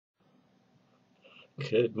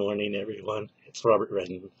Good morning, everyone. It's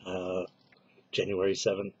Dales-Redin, January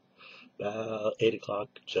 7th, about 8 o'clock.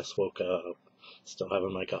 Just woke up, still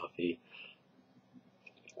having my coffee.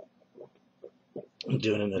 I'm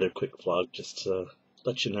doing another quick vlog just to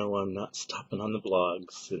let you know I'm not stopping on the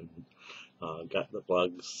vlogs and got the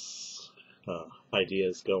vlogs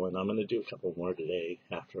ideas going. I'm going to do a couple more today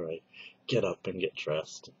after I get up and get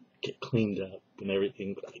dressed, get cleaned up and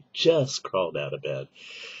everything. But I just crawled out of bed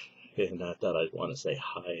and I thought I'd want to say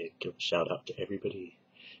hi and give a shout out to everybody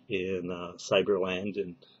in Cyberland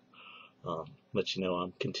and let you know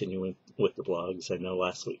I'm continuing with the blogs. I know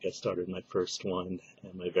last week I started my first one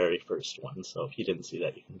and my very first one, so if you didn't see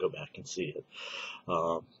that, you can go back and see it.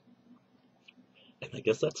 Um, and I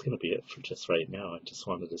guess that's going to be it for just right now. I just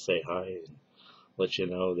wanted to say hi and let you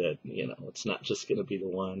know that, it's not just going to be the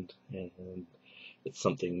one and it's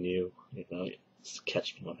something new, It's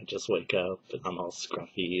catch me when I just wake up and I'm all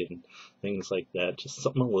scruffy and things like that. Just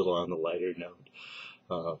something a little on the lighter note.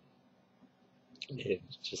 Uh, and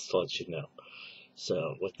just to let you know.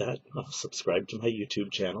 So with that, subscribe to my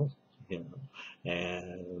YouTube channel,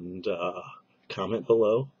 and comment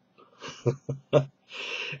below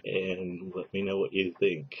and let me know what you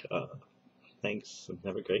think. Thanks and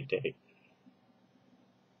have a great day.